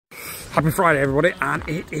Happy Friday everybody, and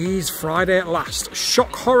it is Friday at last.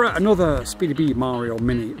 Shock horror, another SpeedyBee Mario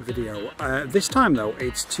Mini video. This time though,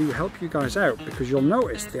 it's to help you guys out because you'll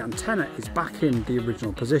notice the antenna is back in the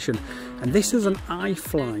original position, and this is an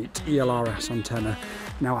iFlight ELRS antenna.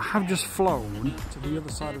 Now I have just flown to the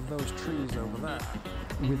other side of those trees over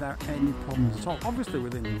there without any problems at all. Obviously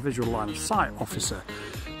within visual line of sight, officer.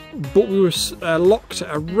 But we were locked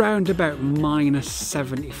at around about minus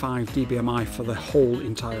 75 dBmi for the whole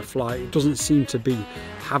entire flight. It doesn't seem to be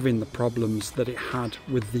having the problems that it had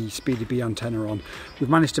with the SpeedyBee antenna on. We've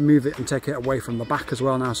managed to move it and take it away from the back as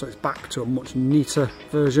well now, so it's back to a much neater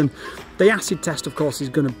version. The acid test, of course, is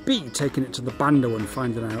going to be taking it to the bando and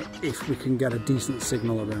finding out if we can get a decent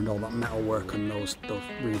signal around all that metal work and those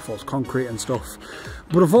reinforced concrete and stuff.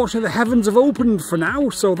 But unfortunately the heavens have opened for now,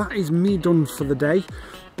 so that is me done for the day.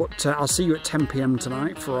 But I'll see you at 10 PM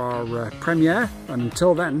tonight for our premiere, and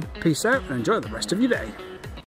until then, peace out and enjoy the rest of your day.